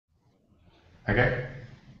Okay.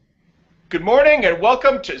 Good morning and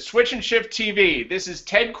welcome to Switch and Shift TV. This is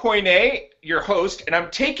Ted Koine, your host, and I'm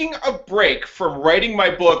taking a break from writing my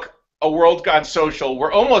book, A World Gone Social.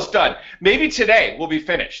 We're almost done. Maybe today we'll be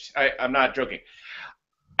finished. I'm not joking.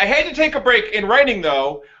 I had to take a break in writing,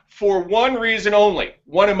 though, for one reason only.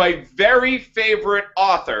 One of my very favorite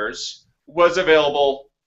authors was available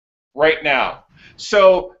right now.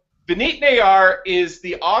 So Vineet Nayar is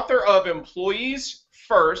the author of Employees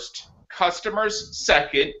First, Customers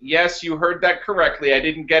Second. Yes, you heard that correctly. I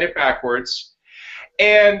didn't get it backwards.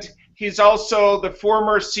 And he's also the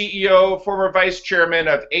former CEO, former vice chairman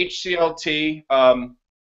of HCLT, a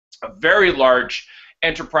very large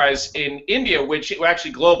enterprise in India, which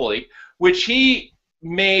actually globally, which he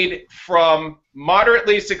made from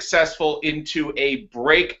moderately successful into a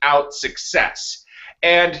breakout success.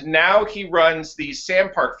 And now he runs the Sam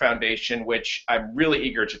Park Foundation, which I'm really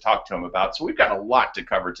eager to talk to him about. So we've got a lot to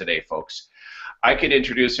cover today, folks. I could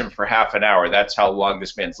introduce him for half an hour. That's how long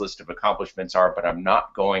this man's list of accomplishments are, but I'm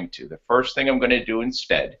not going to. The first thing I'm going to do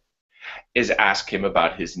instead is ask him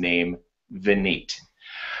about his name, Vineet.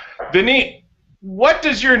 Vineet, what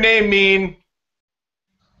does your name mean,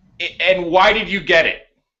 and why did you get it?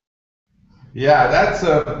 Yeah, that's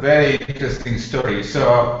a very interesting story.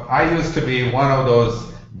 So I used to be one of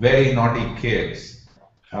those very naughty kids.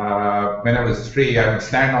 When I was 3, I would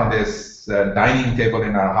stand on this dining table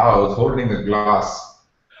in our house holding a glass,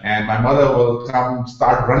 and my mother will come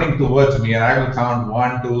start running towards me, and I will count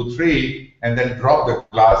 1, 2, 3, and then drop the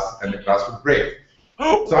glass, and the glass would break.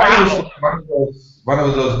 So Wow. I used to be one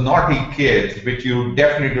of those naughty kids which you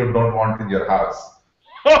definitely don't want in your house.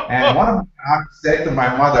 And one of my aunts said to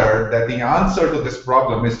my mother that the answer to this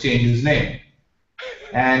problem is change his name.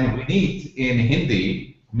 And Vineet in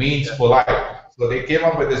Hindi means polite. So they came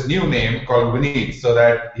up with this new name called Vineet so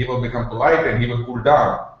that he will become polite and he will cool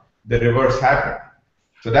down. The reverse happened.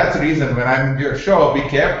 So that's the reason when I'm in your show, be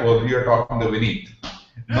careful, you're talking to Vineet.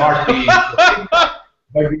 Not the,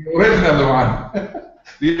 but the original one.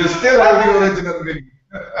 You still have the original Vineet.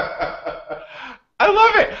 I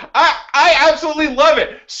love it. I absolutely love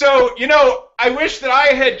it. So, I wish that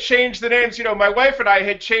I had changed the names. My wife and I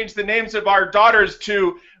had changed the names of our daughters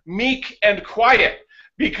to Meek and Quiet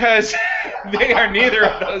because they are neither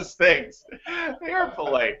of those things. They are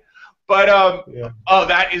polite. But, Oh,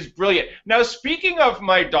 that is brilliant. Now, speaking of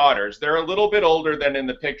my daughters, they're a little bit older than in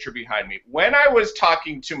the picture behind me. When I was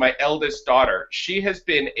talking to my eldest daughter, she has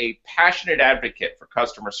been a passionate advocate for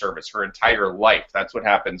customer service her entire life. That's what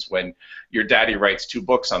happens when your daddy writes 2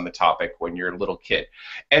 books on the topic when you're a little kid.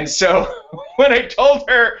 And so when I told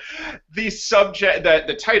her the subject,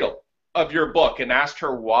 the title of your book and asked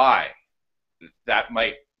her why that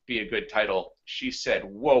might be a good title, she said,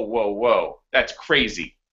 whoa, whoa, whoa, that's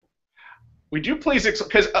crazy. Would you please,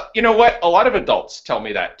 because you know what? A lot of adults tell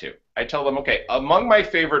me that too. I tell them, okay, among my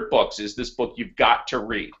favorite books is this book you've got to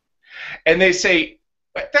read. And they say,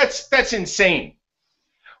 that's insane.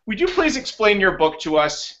 Would you please explain your book to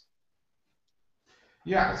us?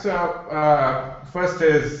 Yeah, so first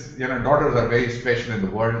is, daughters are very special in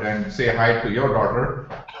the world, and say hi to your daughter.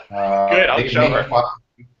 Good, I'll show her.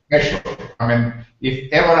 Special. I mean,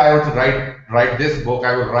 if ever I were to write this book,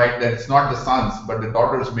 I would write that it's not the sons, but the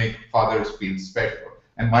daughters make fathers feel special,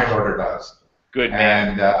 and my daughter does. Good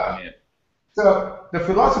man. And so the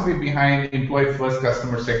philosophy behind Employee First,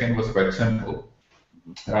 Customer Second was quite simple.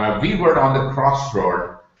 We were on the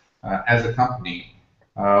crossroad as a company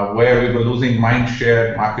where we were losing mind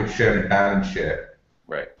share, market share, and talent share.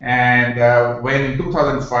 Right. And when in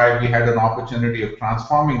 2005 we had an opportunity of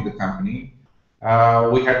transforming the company,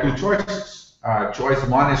 we had 2 choices. Choice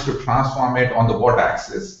 1 is to transform it on the what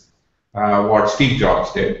axis, what Steve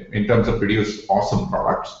Jobs did in terms of produce awesome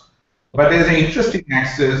products. But there's an interesting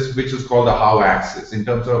axis which is called the how axis in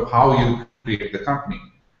terms of how you create the company,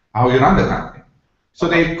 how you run the company. So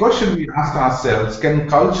the question we asked ourselves, can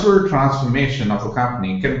cultural transformation of a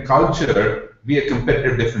company, can culture be a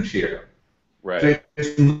competitive differentiator? Right. So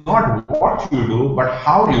it's not what you do, but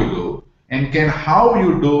how you do. And can how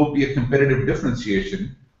you do be a competitive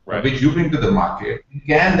differentiation, right, which you bring to the market?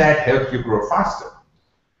 Can that help you grow faster?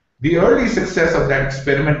 The early success of that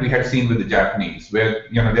experiment we had seen with the Japanese, where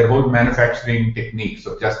their whole manufacturing techniques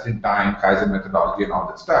of just-in-time, Kaizen methodology, and all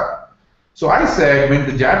that stuff. So I said, when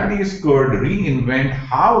the Japanese could reinvent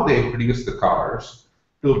how they produce the cars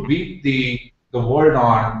to beat the world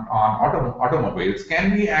on automobiles,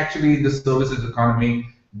 can we actually in the services economy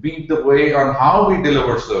beat the way on how we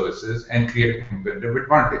deliver services and create a competitive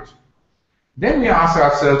advantage? Then we ask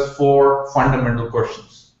ourselves 4 fundamental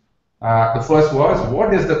questions. The first was,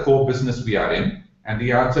 what is the core business we are in? And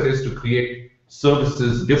the answer is to create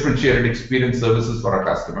services, differentiated experience services for our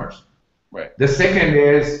customers. Right. The second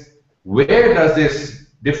is, where does this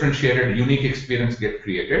differentiated, unique experience get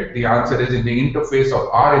created? The answer is in the interface of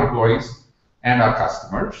our employees and our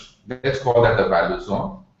customers. Let's call that the value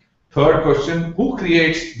zone. Third question, who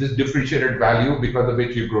creates this differentiated value because of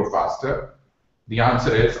which you grow faster? The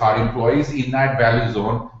answer is our employees in that value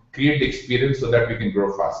zone create the experience so that we can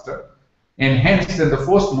grow faster. And hence, then the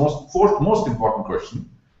fourth most important question,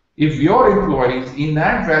 if your employees in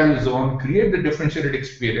that value zone create the differentiated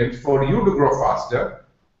experience for you to grow faster,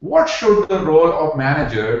 what should the role of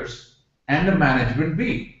managers and the management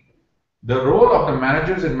be? The role of the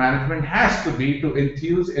managers and management has to be to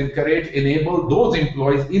enthuse, encourage, enable those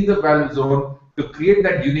employees in the value zone to create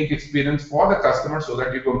that unique experience for the customer so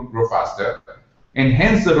that you can grow faster. And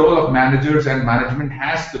hence the role of managers and management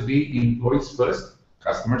has to be employees first,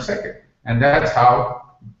 customer second. And that's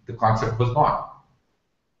how the concept was born.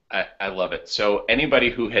 I love it. So anybody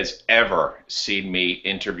who has ever seen me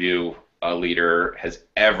interview a leader, has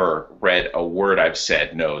ever read a word I've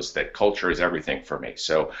said, knows that culture is everything for me.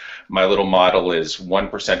 So my little model is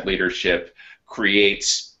 1% leadership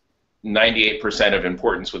creates 98% of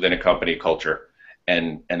importance within a company culture,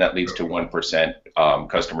 and that leads to 1%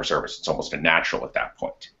 customer service. It's almost a natural at that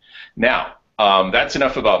point. Now, that's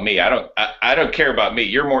enough about me. I don't care about me.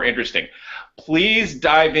 You're more interesting. Please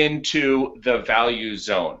dive into the value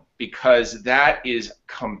zone, because that is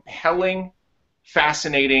compelling,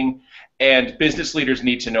 fascinating, and business leaders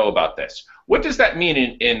need to know about this. What does that mean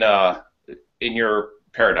in your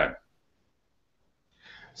paradigm?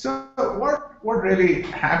 So what really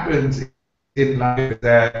happens in life is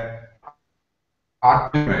that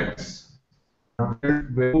our pyramids are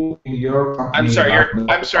built in your company.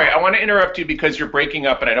 I'm sorry. I want to interrupt you because you're breaking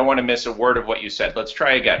up, and I don't want to miss a word of what you said. Let's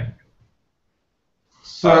try again.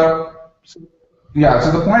 So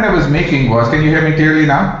the point I was making was, can you hear me clearly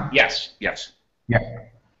now? Yes, yes. Yeah.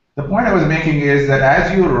 The point I was making is that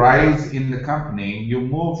as you rise in the company, you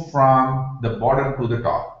move from the bottom to the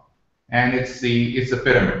top, and it's a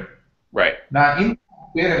pyramid. Right. Now, in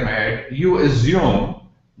the pyramid, you assume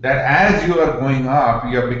that as you are going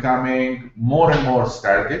up, you're becoming more and more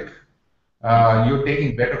strategic. You're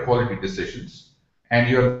taking better quality decisions, and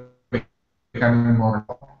you're becoming more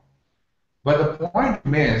important. But the point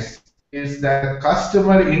missed is that the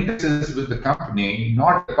customer interfaces with the company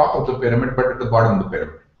not at the top of the pyramid, but at the bottom of the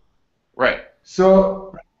pyramid. Right.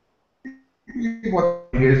 So what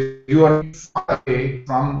is, you are far away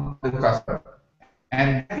from the customer,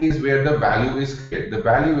 and that is where the value is created. The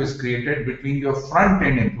value is created between your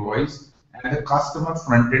front-end employees and the customer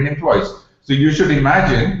front-end employees. So you should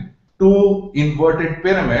imagine two inverted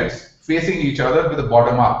pyramids facing each other with the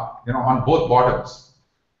bottom up, on both bottoms.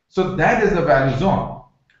 So that is the value zone.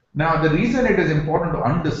 Now, the reason it is important to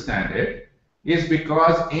understand it is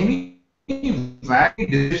because any value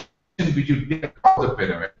decision which you take across the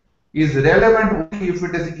pyramid is relevant only if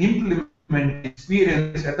it is implemented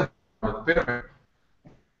experience at the bottom of the pyramid.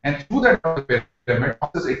 And through that pyramid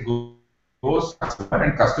process, it goes customer,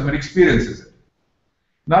 and customer experiences it.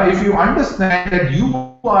 Now, if you understand that you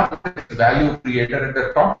are the value creator at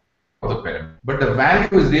the top of the pyramid, but the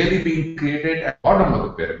value is really being created at the bottom of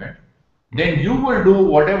the pyramid, then you will do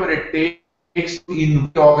whatever it takes to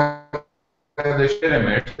invert the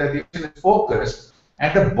pyramid, that the action is focused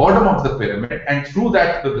at the bottom of the pyramid and through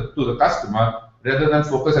that to the customer, rather than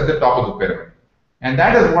focus at the top of the pyramid. And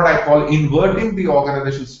that is what I call inverting the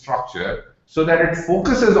organization structure so that it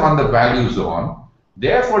focuses on the value zone.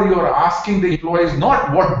 Therefore, you are asking the employees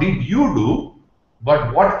not what did you do,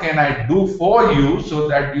 but what can I do for you so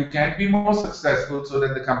that you can be more successful, so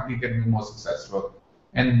that the company can be more successful.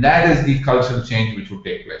 And that is the cultural change which will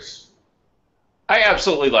take place. I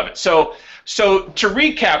absolutely love it. So to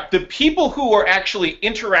recap, the people who are actually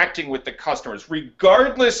interacting with the customers,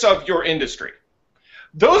 regardless of your industry,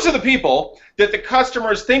 those are the people that the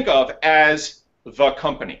customers think of as the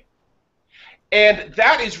company. And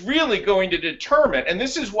that is really going to determine, and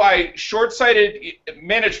this is why short-sighted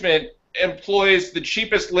management employs the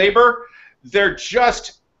cheapest labor. They're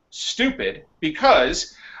just stupid,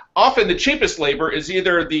 because often the cheapest labor is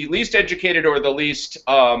either the least educated or the least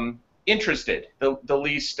interested, the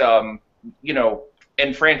least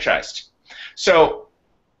enfranchised. So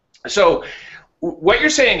what you're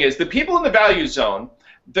saying is the people in the value zone,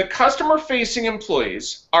 the customer-facing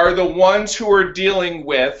employees, are the ones who are dealing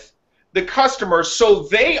with the customer, so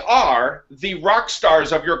they are the rock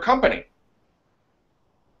stars of your company.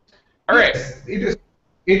 All right. Yes,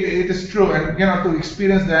 it is true, and to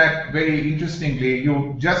experience that very interestingly,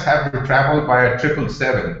 you just have to travel by a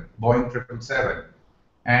 777, Boeing 777,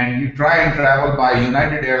 and you try and travel by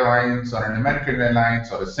United Airlines or an American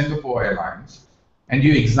Airlines or a Singapore Airlines, and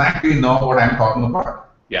you exactly know what I'm talking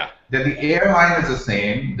about. Yeah. That the airline is the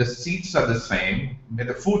same, the seats are the same,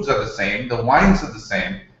 the foods are the same, the wines are the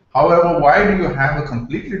same. However, why do you have a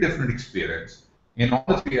completely different experience in all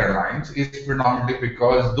the three airlines is predominantly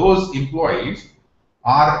because those employees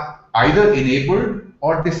are either enabled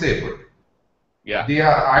or disabled. Yeah. They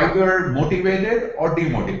are either motivated or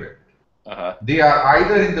demotivated. They are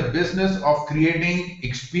either in the business of creating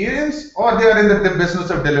experience or they are in the business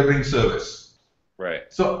of delivering service. Right.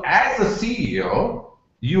 So as a CEO,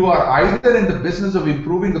 you are either in the business of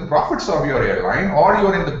improving the profits of your airline or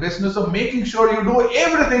you're in the business of making sure you do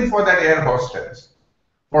everything for that air hostess,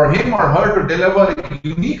 for him or her to deliver a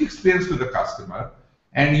unique experience to the customer,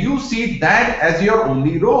 and you see that as your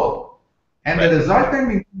only role. And the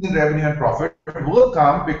resultant increase in revenue and profit will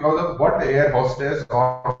come because of what the air hostess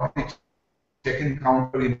or the check-in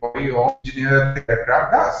counter employee or engineer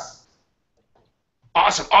aircraft does.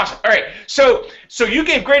 Awesome, awesome. All right, so you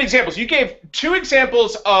gave great examples. You gave two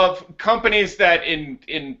examples of companies that,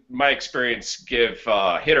 in my experience, give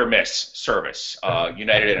hit or miss service,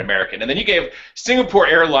 United and American, and then you gave Singapore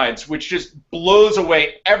Airlines, which just blows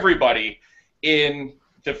away everybody in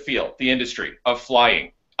the field, the industry of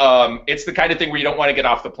flying. It's the kind of thing where you don't want to get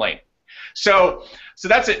off the plane. So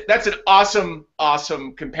that's it. That's an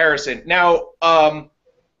awesome comparison. Now,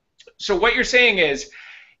 so what you're saying is,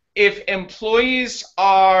 if employees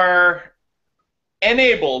are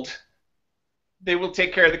enabled, they will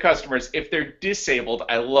take care of the customers. If they're disabled,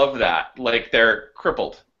 I love that, like they're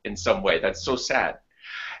crippled in some way. That's so sad.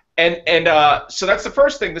 And so that's the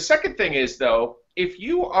first thing. The second thing is, though, if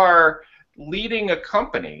you are leading a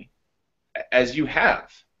company, as you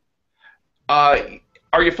have, are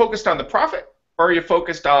you focused on the profit, or are you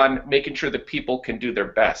focused on making sure that people can do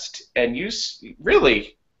their best? And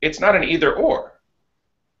really, it's not an either or.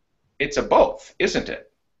 It's a both, isn't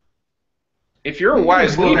it? If you're a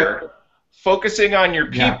wise leader, focusing on your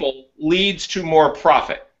people leads to more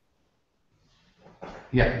profit.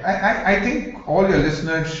 Yeah, I think all your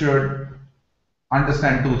listeners should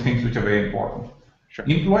understand two things which are very important. Sure.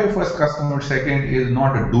 Employee first, customer second is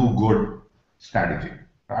not a do-good strategy,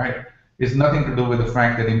 right? It's nothing to do with the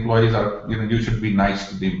fact that employees are, you should be nice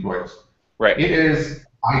to the employees. Right. It is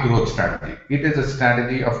high growth strategy. It is a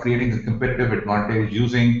strategy of creating a competitive advantage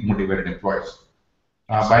using motivated employees.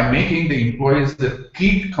 By making the employees the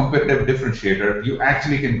key competitive differentiator, you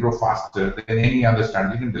actually can grow faster than any other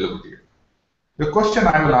strategy can deliver to you. The question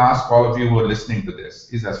I will ask all of you who are listening to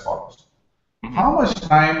this is as follows. How much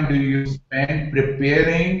time do you spend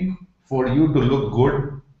preparing for you to look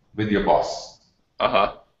good with your boss?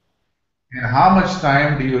 And how much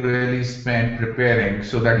time do you really spend preparing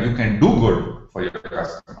so that you can do good for your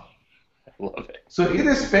customer? I love it. So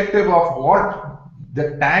irrespective of what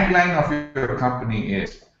the tagline of your company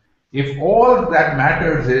is, if all that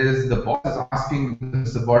matters is the boss is asking the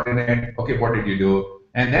subordinate, okay, what did you do?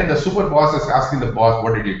 And then the super boss is asking the boss,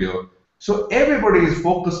 what did you do? So everybody is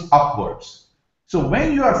focused upwards. So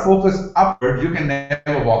when you are focused upwards, you can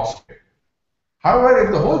never walk straight. However,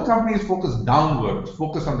 if the whole company is focused downwards,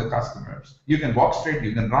 focused on the customers, you can walk straight,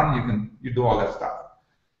 you can run, you do all that stuff.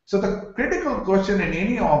 So the critical question in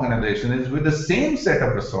any organization is, with the same set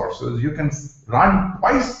of resources, you can run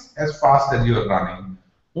twice as fast as you are running,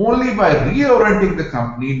 only by reorienting the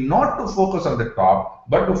company not to focus on the top,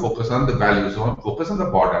 but to focus on the value zone, focus on the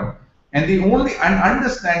bottom, and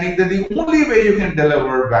understanding that the only way you can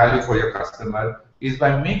deliver value for your customer is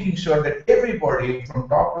by making sure that everybody from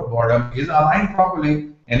top to bottom is aligned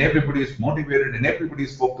properly, and everybody is motivated, and everybody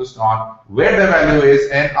is focused on where the value is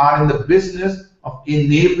and are in the business of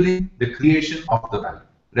enabling the creation of the value,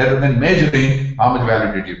 rather than measuring how much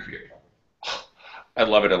value did you create. I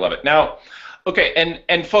love it, I love it. Now, okay,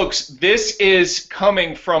 and folks, this is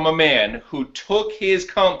coming from a man who took his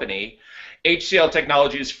company, HCL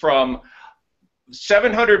Technologies, from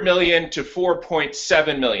 700 million to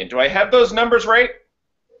 4.7 million. Do I have those numbers right?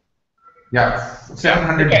 Yeah,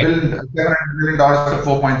 $700 million to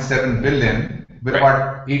 4.7 billion, with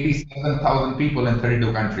about 87,000 people in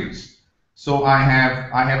 32 countries. So I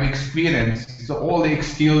have experience. So all the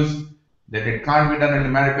excuse that it can't be done in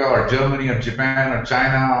America or Germany or Japan or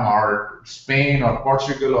China or Spain or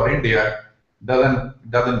Portugal or India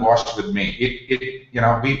doesn't wash with me.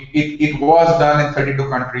 It was done in 32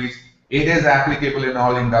 countries. It is applicable in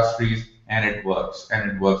all industries, and it works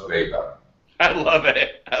very well. I love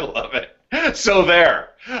it. I love it. So there.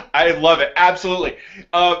 I love it. Absolutely.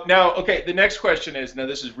 Now, okay, the next question is, now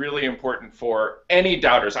this is really important for any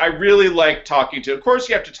doubters. I really like talking to, of course,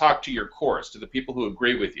 you have to talk to your cores, to the people who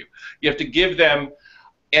agree with you. You have to give them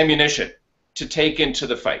ammunition to take into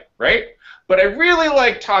the fight, right? But I really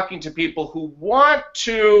like talking to people who want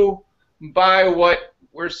to buy what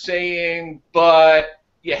we're saying, but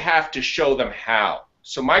you have to show them how.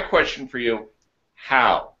 So my question for you,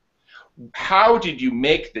 how? How did you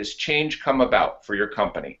make this change come about for your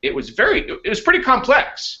company? It was pretty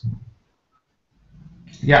complex.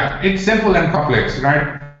 Yeah, it's simple and complex,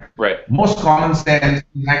 right? Right. Most common sense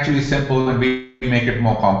is actually simple and we make it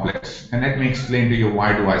more complex. And let me explain to you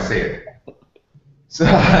why do I say it. So,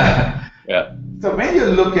 Yeah. so when you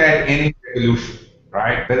look at any revolution,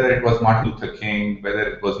 right, whether it was Martin Luther King, whether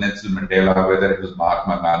it was Nelson Mandela, whether it was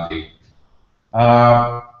Mahatma Gandhi,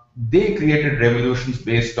 they created revolutions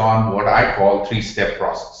based on what I call three-step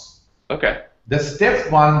process. Okay. The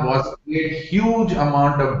step one was create huge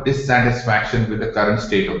amount of dissatisfaction with the current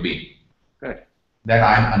state of being. Good. That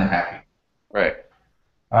I'm unhappy. Right.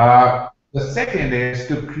 The second is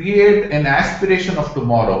to create an aspiration of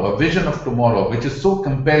tomorrow, a vision of tomorrow, which is so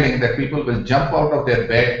compelling that people will jump out of their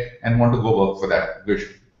bed and want to go work for that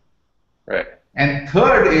vision. Right. And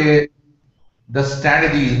third is the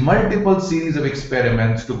strategies, multiple series of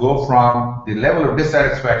experiments to go from the level of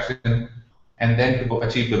dissatisfaction and then to go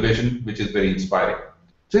achieve the vision, which is very inspiring.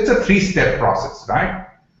 So it's a three-step process, right?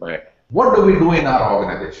 Right. What do we do in our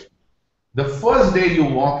organization? The first day you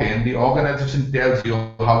walk in, the organization tells you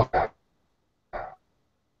how to act.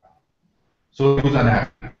 So who's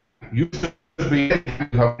unhappy? You should be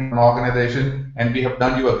an organization, and we have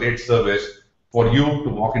done you a great service for you to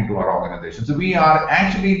walk into our organization. So we are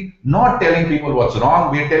actually not telling people what's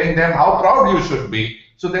wrong, we are telling them how proud you should be,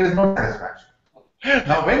 so there is no satisfaction.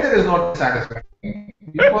 Now, when there is no satisfaction,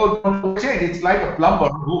 people don't change. It's like a plumber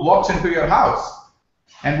who walks into your house.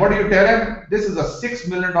 And what do you tell him? This is a $6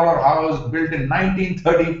 million house built in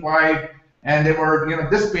 1935, and they were,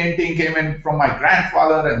 this painting came in from my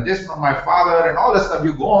grandfather, and this from my father, and all this stuff.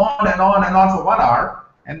 You go on and on and on for 1 hour,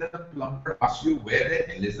 and then the plumber asks you, where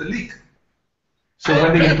the hell is the leak? So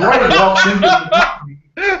when the employee walks into the company,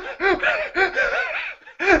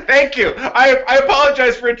 thank you. I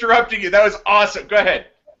apologize for interrupting you. That was awesome. Go ahead.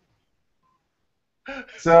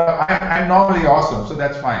 So I'm normally awesome, so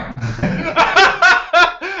that's fine.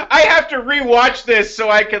 I have to rewatch this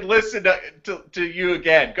so I can listen to you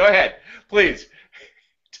again. Go ahead, please.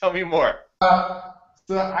 Tell me more.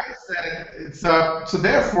 So I said, so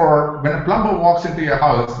therefore, when a plumber walks into your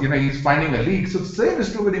house, he's finding a leak. So the same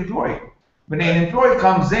is true with employee. When an employee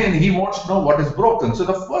comes in, he wants to know what is broken. So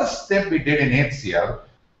the first step we did in HCL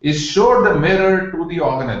is show the mirror to the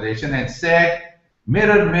organization and said,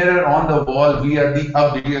 mirror, mirror on the wall, we are the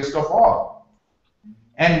ugliest of all.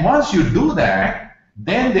 And once you do that,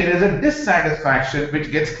 then there is a dissatisfaction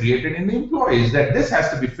which gets created in the employees that this has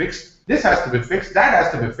to be fixed, this has to be fixed, that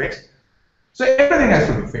has to be fixed. So everything has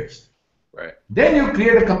to be fixed. Right. Then you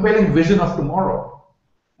create a compelling vision of tomorrow.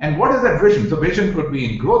 And what is that vision? The vision could be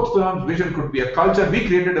in growth terms, vision could be a culture. We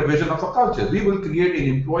created a vision of a culture. We will create an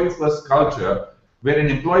employee-first culture where an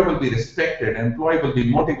employee will be respected, an employee will be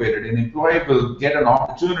motivated, an employee will get an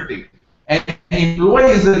opportunity. And an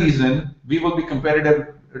employee is the reason we will be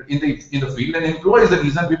competitive in the field, and employee is the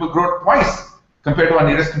reason we will grow twice compared to our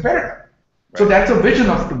nearest competitor. Right. So that's a vision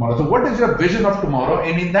of tomorrow. So what is your vision of tomorrow?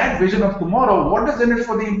 And in that vision of tomorrow, what is in it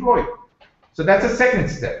for the employee? So that's the second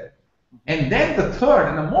step. And then the third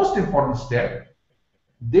and the most important step,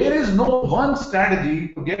 there is no one strategy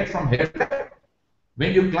to get from here to there.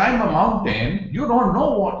 When you climb a mountain, you don't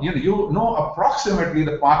know what, you know approximately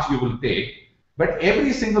the path you will take, but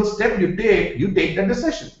every single step you take the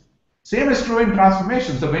decision. Same is true in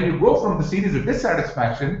transformation. So when you go from the series of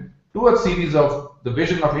dissatisfaction to a series of the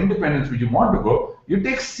vision of independence which you want to go, you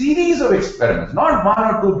take series of experiments, not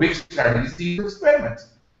one or two big strategies, series of experiments.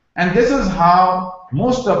 And this is how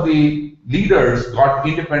most of the leaders got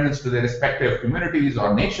independence to their respective communities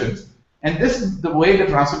or nations. And this is the way the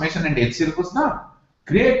transformation in HCL was done.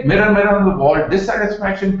 Create mirror, mirror on the wall,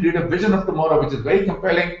 dissatisfaction, create a vision of tomorrow which is very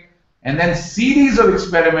compelling, and then series of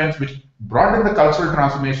experiments which brought in the cultural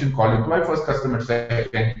transformation called employee first, customer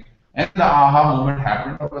second, and the aha moment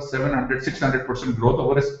happened of a 700, 600% growth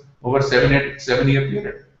over a 7-year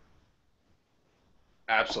period.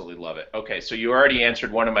 Absolutely love it. Okay, so you already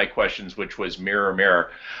answered one of my questions, which was mirror,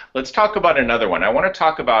 mirror. Let's talk about another one. I want to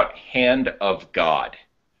talk about hand of God.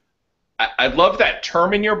 I love that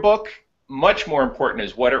term in your book. Much more important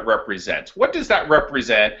is what it represents. What does that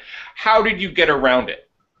represent? How did you get around it?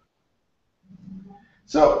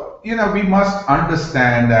 So, we must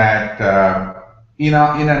understand that in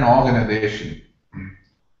an organization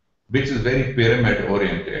which is very pyramid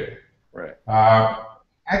oriented, right?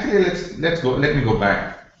 Actually, let me go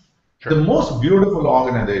back. Sure. The most beautiful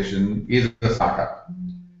organization is a startup.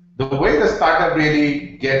 The way the startup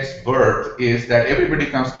really gets birthed is that everybody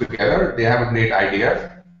comes together, they have a great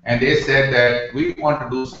idea, and they said that we want to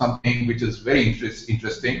do something which is very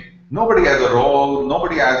interesting. Nobody has a role,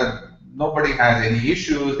 nobody has any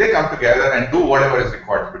issues. They come together and do whatever is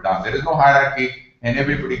required to be done. There is no hierarchy, and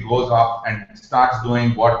everybody goes up and starts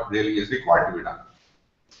doing what really is required to be done.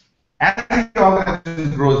 As the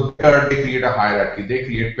organization grows bigger, they create a hierarchy, they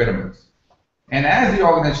create pyramids. And as the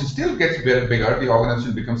organization still gets bigger, the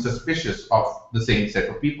organization becomes suspicious of the same set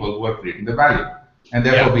of people who are creating the value. And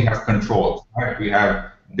therefore we have controls, right? We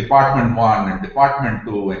have department 1 and department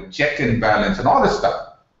 2 and check and balance and all this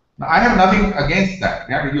stuff. Now, I have nothing against that.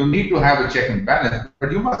 Yeah? You need to have a check and balance,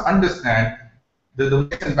 but you must understand that the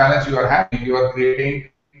check and balance you are having, you are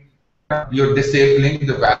creating, you're disabling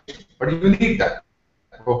the value, but you need that.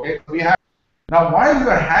 Okay, so we have, now while you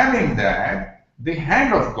are having that, the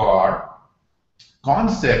hand of God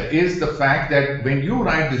concept is the fact that when you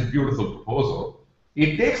write this beautiful proposal,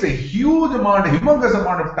 it takes a huge amount, humongous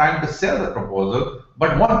amount of time to sell the proposal,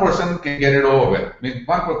 but one person can get it over with. I mean,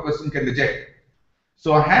 one person can reject it.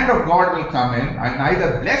 So a hand of God will come in and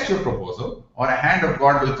either bless your proposal, or a hand of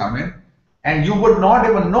God will come in and you would not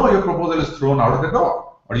even know your proposal is thrown out of the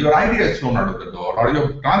door, or your idea is thrown out of the door, or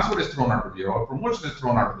your transfer is thrown out of the door, or promotion is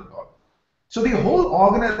thrown out of the door. So the whole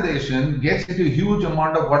organization gets into a huge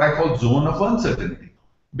amount of what I call zone of uncertainty,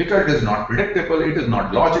 because it is not predictable, it is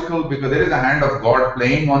not logical, because there is a hand of God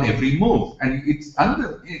playing on every move, and it's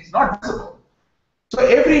not visible. So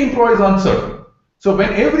every employee is uncertain. So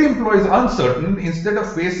when every employee is uncertain, instead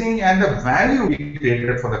of facing and the value we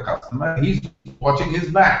created for the customer, he's watching his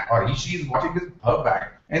back, or she is watching her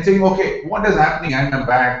back, and saying, okay, what is happening behind my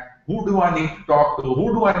back? Who do I need to talk to?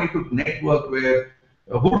 Who do I need to network with?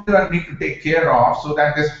 Who do I need to take care of so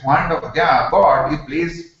that this hand of God is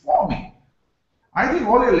placed for me? I think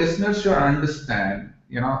all your listeners should understand,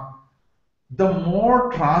 the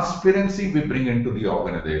more transparency we bring into the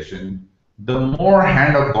organization, the more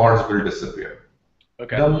hand of Gods will disappear.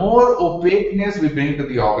 Okay. The more opaqueness we bring to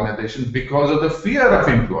the organization because of the fear of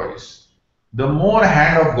employees, the more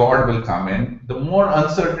hand of God will come in, the more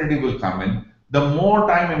uncertainty will come in, the more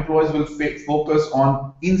time employees will focus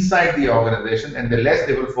on inside the organization, and the less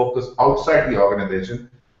they will focus outside the organization,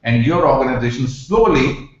 and your organization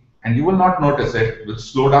slowly, and you will not notice it, will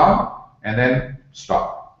slow down and then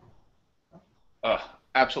stop.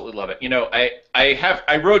 Absolutely love it.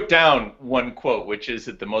 I wrote down one quote, which is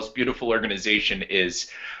that the most beautiful organization is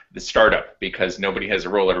the startup, because nobody has a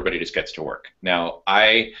role, everybody just gets to work. Now,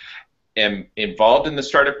 I am involved in the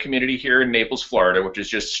startup community here in Naples, Florida, which is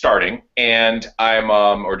just starting, and I'm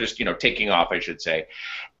or just taking off, I should say.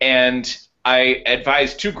 And I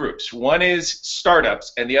advise two groups. One is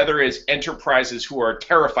startups, and the other is enterprises who are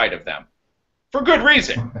terrified of them, for good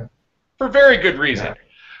reason, for very good reason. Yeah.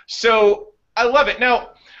 So I love it. Now,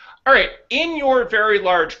 all right, in your very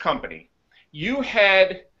large company, you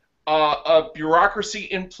had a bureaucracy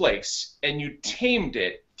in place, and you tamed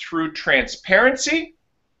it through transparency.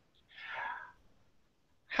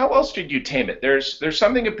 How else did you tame it? There's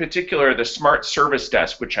something in particular, the smart service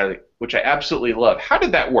desk, which I absolutely love. How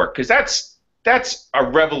did that work? Because that's a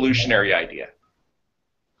revolutionary idea.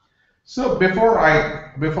 So before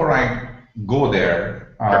I go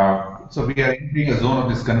there, so we are entering a zone of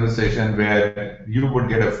this conversation where you would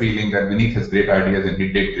get a feeling that Vineet has great ideas and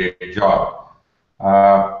he did a great job.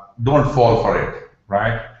 Don't fall for it,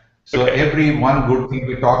 right? So every one good thing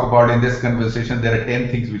we talk about in this conversation, there are 10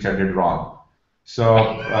 things which I did wrong. So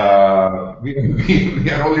we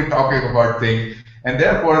are only talking about things, and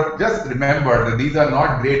therefore just remember that these are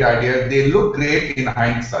not great ideas. They look great in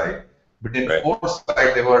hindsight, but in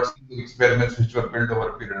foresight they were experiments which were built over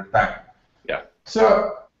a period of time. Yeah.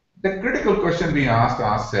 So the critical question we asked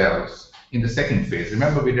ourselves in the second phase,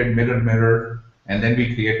 remember we did mirror, and then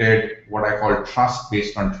we created what I call trust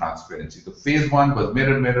based on transparency. So phase one was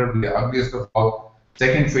mirror, the ugliest of all.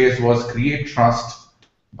 Second phase was create trust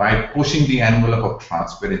by pushing the envelope of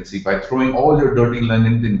transparency, by throwing all your dirty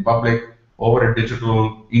linen in public over a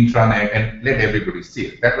digital intranet and let everybody see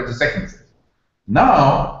it. That was the second phase.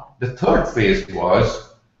 Now, the third phase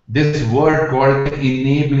was this word called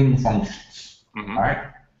enabling functions, right?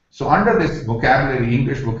 So under this vocabulary,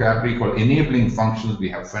 English vocabulary called enabling functions, we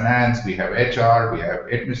have finance, we have HR, we have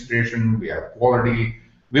administration, we have quality.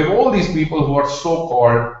 We have all these people who are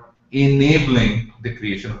so-called enabling the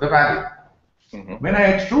creation of the value. When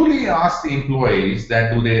I truly asked the employees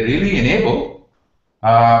that do they really enable,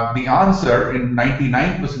 the answer in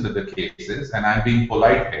 99% of the cases, and I'm being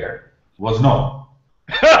polite here, was no.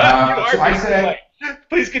 So I said,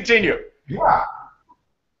 please continue. Yeah.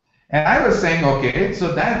 And I was saying, okay,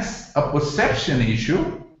 so that's a perception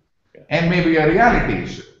issue, and maybe a reality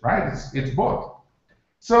issue, right? It's both.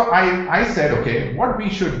 So I said, okay, what we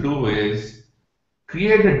should do is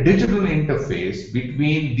create a digital interface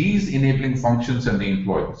between these enabling functions and the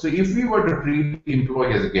employee. So if we were to treat the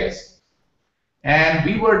employee as a guest, and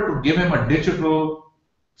we were to give him a digital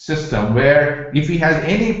system where if he has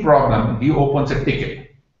any problem, he opens a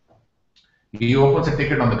ticket. He opens a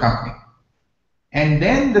ticket on the company. And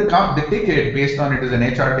then the ticket, based on it is an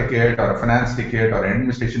HR ticket or a finance ticket or an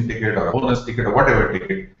administration ticket or a bonus ticket or whatever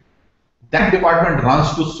ticket, that department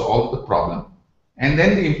runs to solve the problem. And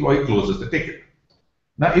then the employee closes the ticket.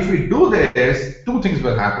 Now, if we do this, two things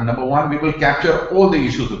will happen. Number one, we will capture all the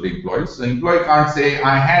issues of the employees. The employee can't say,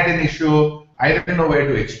 I had an issue, I didn't know where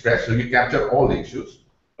to express, so you capture all the issues.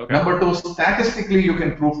 Okay. Number two, statistically, you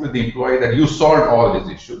can prove to the employee that you solved all these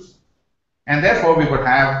issues. And therefore, we would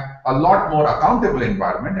have a lot more accountable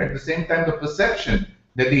environment. At the same time, the perception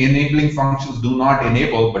that the enabling functions do not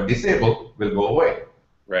enable but disable will go away.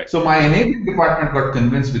 Right. So my enabling department got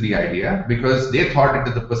convinced with the idea because they thought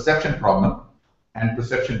it is a perception problem and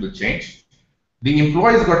perception will change. The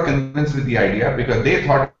employees got convinced with the idea because they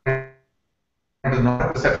thought it was not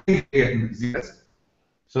a perception.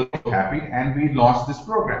 So they were happy and we launched this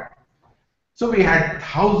program. So we had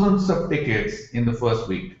thousands of tickets in the first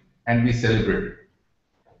week and we celebrated.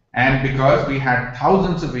 And because we had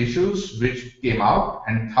thousands of issues which came out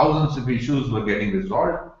and thousands of issues were getting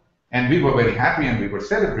resolved, and we were very happy and we were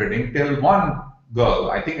celebrating till one girl,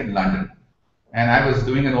 I think in London, and I was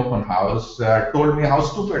doing an open house, told me how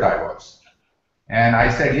stupid I was. And I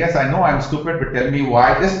said, yes, I know I'm stupid, but tell me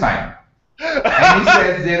why this time. And he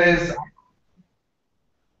says,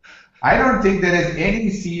 I don't think there is any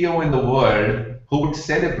CEO in the world who would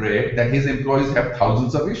celebrate that his employees have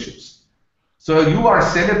thousands of issues. So you are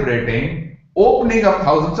celebrating opening up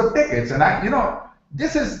thousands of tickets. And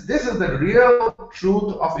this is the real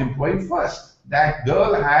truth of employee first. That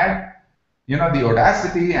girl had, the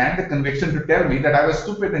audacity and the conviction to tell me that I was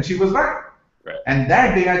stupid and she was right. Right. And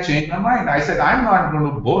that day I changed my mind. I said, I'm not going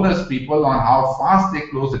to bonus people on how fast they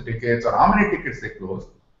close the tickets or how many tickets they close.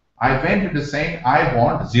 I went into saying, I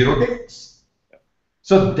want 0 tickets.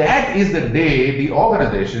 So that is the day the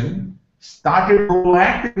organization started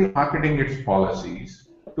proactively marketing its policies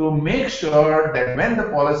to make sure that when the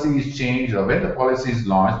policy is changed or when the policy is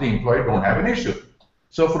launched, the employee don't have an issue.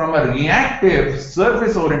 So from a reactive,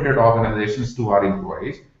 service-oriented organizations to our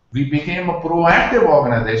employees, we became a proactive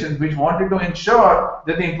organization which wanted to ensure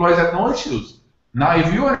that the employees have no issues. Now,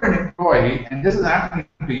 if you are an employee and this is happening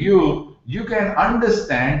to you, you can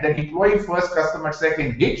understand that employee first, customer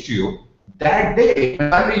second hits you that day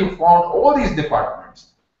when suddenly you found all these departments,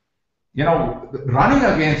 running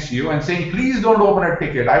against you and saying, please don't open a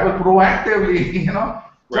ticket. I will proactively,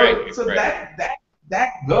 Right. So right.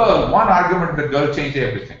 that girl, one argument, the girl changed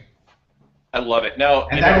everything. I love it. Now,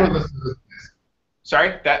 and that was the service desk.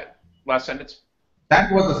 Sorry, that last sentence?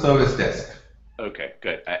 That was the service desk. Okay,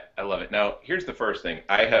 good. I love it. Now, here's the first thing.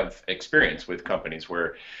 I have experience with companies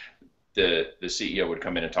where the CEO would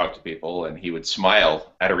come in and talk to people and he would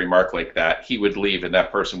smile at a remark like that. He would leave and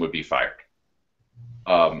that person would be fired.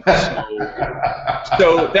 So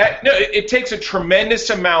that, no, it takes a tremendous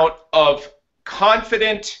amount of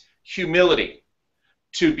confident humility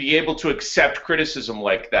to be able to accept criticism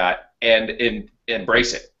like that and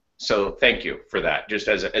embrace it. So thank you for that. Just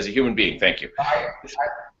as a human being, thank you. I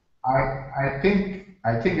think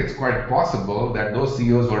it's quite possible that those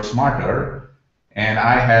CEOs were smarter, and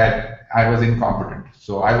I was incompetent,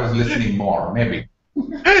 so I was listening more, maybe.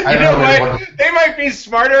 You know what? They might be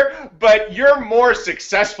smarter, but you're more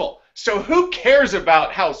successful. So who cares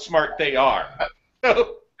about how smart they are?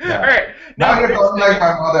 So, yeah. All right. Now you're talking like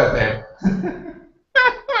my mother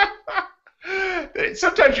did.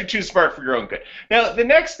 Sometimes you're too smart for your own good. Now, the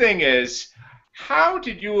next thing is, how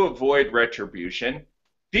did you avoid retribution?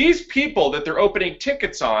 These people that they're opening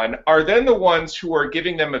tickets on are then the ones who are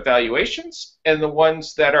giving them evaluations and the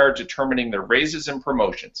ones that are determining their raises and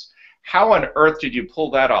promotions. How on earth did you pull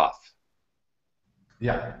that off?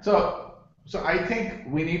 Yeah, so I think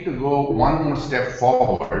we need to go one more step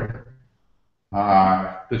forward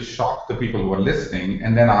to shock the people who are listening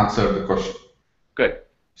and then answer the question. Good.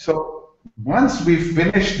 So once we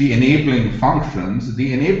finish the enabling functions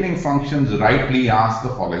rightly ask the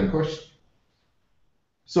following question.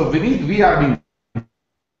 So Vineet, we are being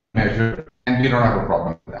measured and we don't have a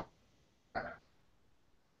problem with that.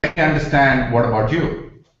 I understand, what about you?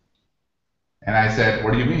 And I said,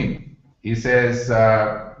 what do you mean? He says,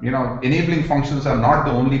 enabling functions are not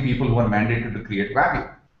the only people who are mandated to create value.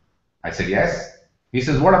 I said, yes. He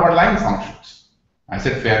says, what about line functions? I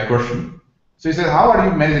said, fair question. So he says, how are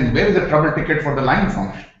you measuring? Where is the trouble ticket for the line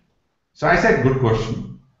function? So I said, good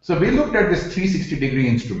question. So we looked at this 360-degree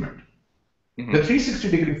instrument. Mm-hmm. The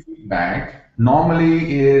 360-degree feedback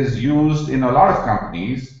normally is used in a lot of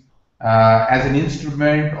companies as an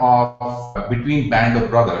instrument of between band of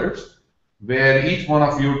brothers, where each one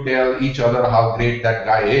of you tell each other how great that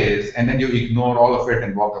guy is, and then you ignore all of it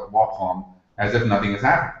and walk home as if nothing has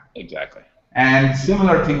happened. Exactly. And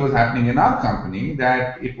similar thing was happening in our company,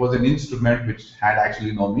 that it was an instrument which had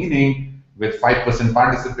actually no meaning, with 5%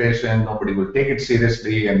 participation, nobody will take it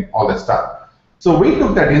seriously, and all that stuff. So we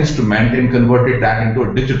took that instrument and converted that into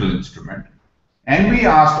a digital instrument. And we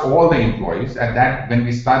asked all the employees, at that, when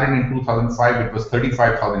we started in 2005, it was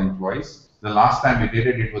 35,000 employees. The last time we did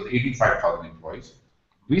it, it was 85,000 employees.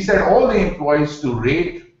 We said all the employees to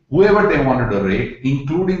rate whoever they wanted to rate,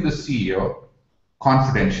 including the CEO,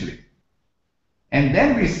 confidentially. And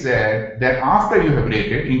then we said that after you have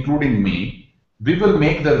rated, including me, we will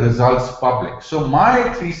make the results public. So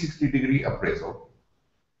my 360-degree appraisal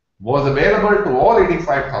was available to all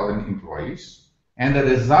 85,000 employees, and the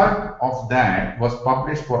result of that was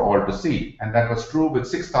published for all to see. And that was true with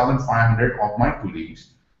 6,500 of my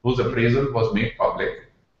colleagues, whose appraisal was made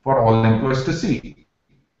public for all employees to see.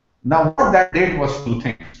 Now, what that did was two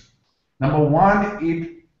things. Number one,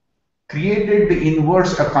 it created the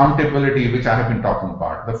inverse accountability, which I have been talking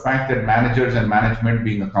about, the fact that managers and management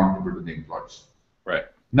being accountable to the employees. Right.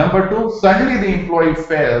 Number two, suddenly the employee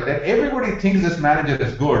felt that everybody thinks this manager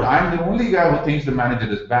is good. I'm the only guy who thinks the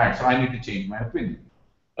manager is bad, so I need to change my opinion.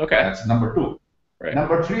 Okay. That's number two. Right.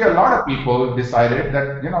 Number three, a lot of people decided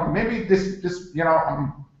that, maybe this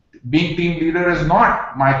being team leader is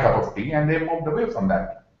not my cup of tea, and they moved away from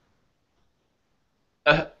that.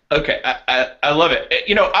 Okay, I love it.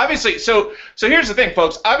 Obviously, so here's the thing,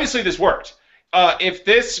 folks. Obviously, this worked. If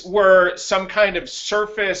this were some kind of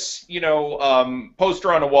surface,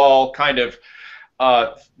 poster on a wall kind of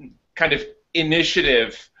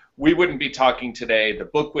initiative, we wouldn't be talking today. The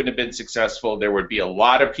book wouldn't have been successful. There would be a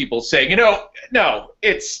lot of people saying, no,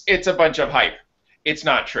 it's a bunch of hype. It's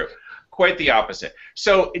not true. Quite the opposite.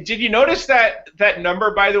 So, did you notice that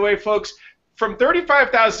number, by the way, folks? From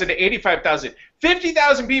 35,000 to 85,000,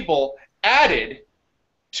 50,000 people added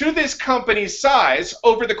to this company's size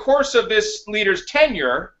over the course of this leader's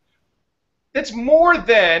tenure. That's more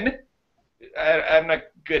than, I'm not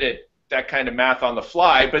good at that kind of math on the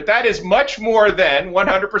fly, but that is much more than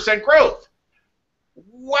 100% growth.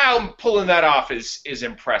 Wow, pulling that off is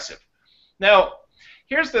impressive. Now,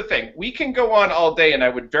 here's the thing. We can go on all day, and I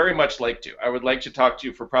would very much like to. I would like to talk to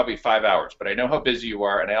you for probably 5 hours, but I know how busy you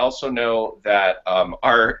are, and I also know that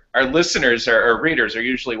our listeners, our readers, are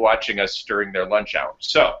usually watching us during their lunch hour.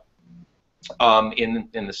 So, in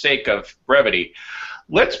the sake of brevity,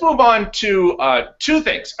 let's move on to two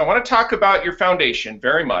things. I want to talk about your foundation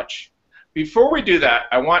very much. Before we do that,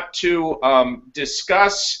 I want to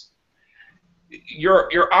discuss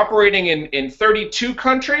you're operating in 32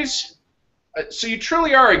 countries. So you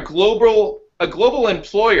truly are a global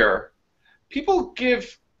employer. People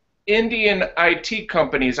give Indian IT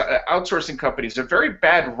companies, outsourcing companies, a very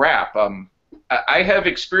bad rap. I have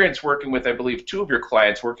experience working with, I believe, two of your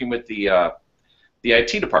clients, working with the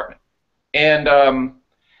IT department, and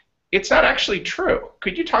it's not actually true.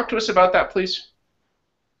 Could you talk to us about that, please?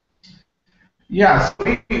 Yeah,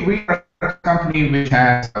 so we are a company which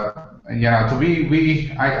has,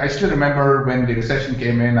 I still remember when the recession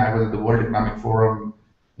came in. I was at the World Economic Forum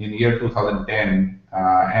in the year 2010,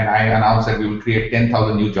 and I announced that we will create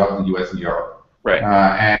 10,000 new jobs in the US and Europe. Right.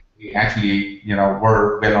 And we actually,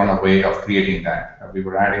 were well on our way of creating that. We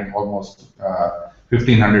were adding almost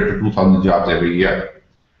 1,500 to 2,000 jobs every year.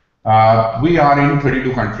 We are in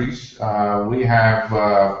 32 countries. We have,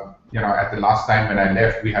 at the last time when I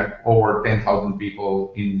left, we had over 10,000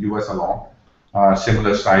 people in US alone,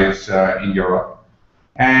 similar size in Europe.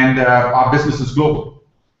 And our business is global.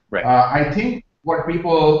 Right. I think what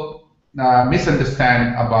people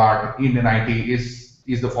misunderstand about Indian IT is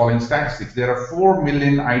the following statistics. There are 4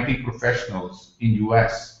 million IT professionals in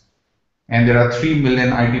US, and there are 3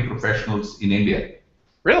 million IT professionals in India.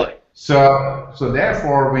 Really? So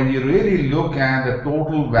therefore, when you really look at the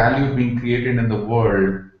total value being created in the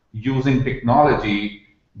world using technology,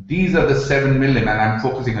 these are the 7 million, and I'm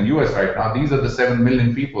focusing on US right now, these are the 7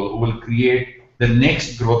 million people who will create the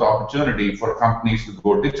next growth opportunity for companies to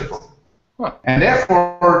go digital. Huh. And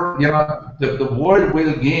therefore, the world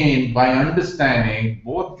will gain by understanding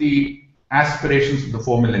both the aspirations of the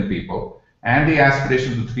 4 million people and the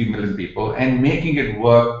aspirations of 3 million people, and making it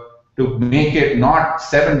work to make it not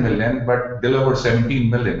 7 million, but deliver 17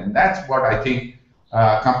 million. And that's what I think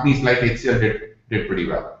companies like HCL did pretty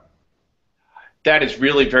well. That is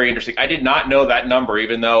really very interesting. I did not know that number,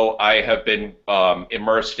 even though I have been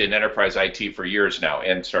immersed in enterprise IT for years now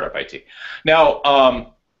and startup IT.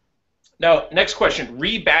 Now, next question: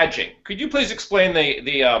 rebadging. Could you please explain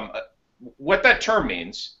what that term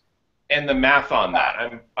means and the math on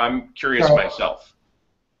that? I'm curious myself.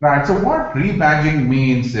 Right. So what rebadging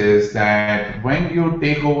means is that when you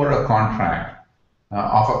take over a contract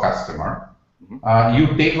of a customer, you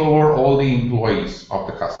take over all the employees of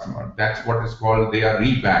the customer. That's what is called, they are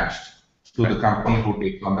rebadged to the company who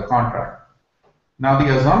takes on the contract. Now,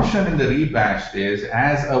 the assumption in the rebadged is,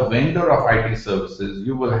 as a vendor of IT services,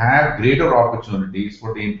 you will have greater opportunities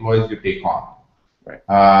for the employees you take on. Right.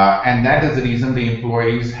 And that is the reason the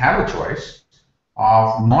employees have a choice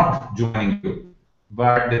of not joining you.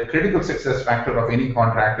 But the critical success factor of any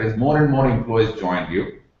contract is more and more employees join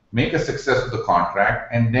you, make a success of the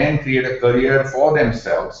contract, and then create a career for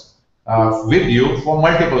themselves with you for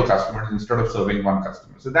multiple customers instead of serving one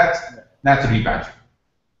customer. So that's rebadging.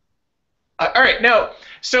 All right, now,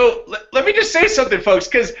 so let me just say something, folks,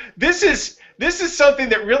 because this is something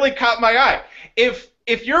that really caught my eye.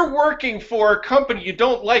 If you're working for a company you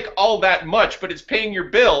don't like all that much, but it's paying your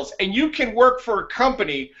bills, and you can work for a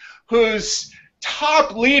company whose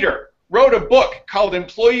top leader wrote a book called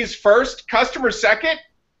Employees First, Customers Second,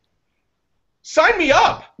 sign me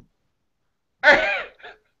up. All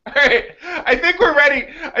right. I think we're ready.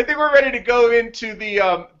 I think we're ready to go into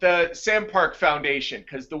the Sam Park Foundation,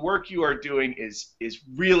 because the work you are doing is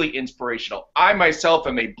really inspirational. I myself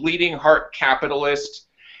am a bleeding heart capitalist,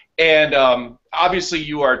 and obviously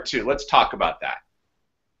you are too. Let's talk about that.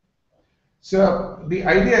 So the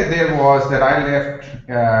idea there was that I left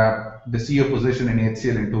the CEO position in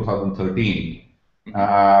HCL in 2013.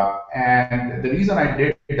 And the reason I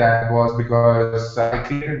did that was because I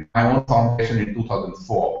created my own foundation in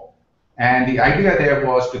 2004. And the idea there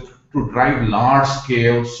was to drive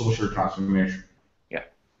large-scale social transformation. Yeah.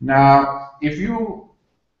 Now, if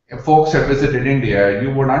folks have visited India,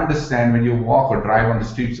 you would understand when you walk or drive on the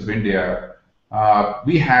streets of India,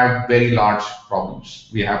 we have very large problems.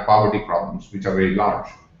 We have poverty problems, which are very large.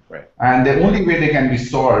 Right. And the only way they can be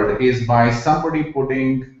solved is by somebody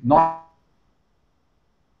putting not.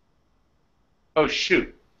 Oh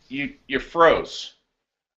shoot, you froze.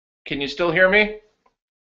 Can you still hear me?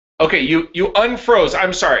 Okay, you unfroze.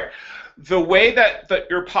 I'm sorry. The way that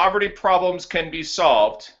your poverty problems can be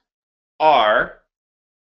solved are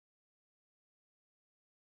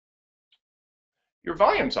your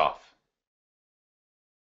volume's off.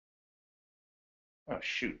 Oh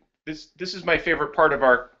shoot. This is my favorite part of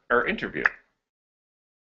our interview.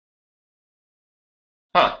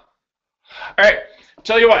 Huh. All right.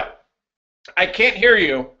 Tell you what. I can't hear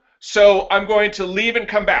you, so I'm going to leave and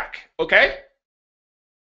come back. Okay?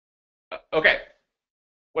 Okay.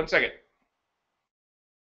 1 second.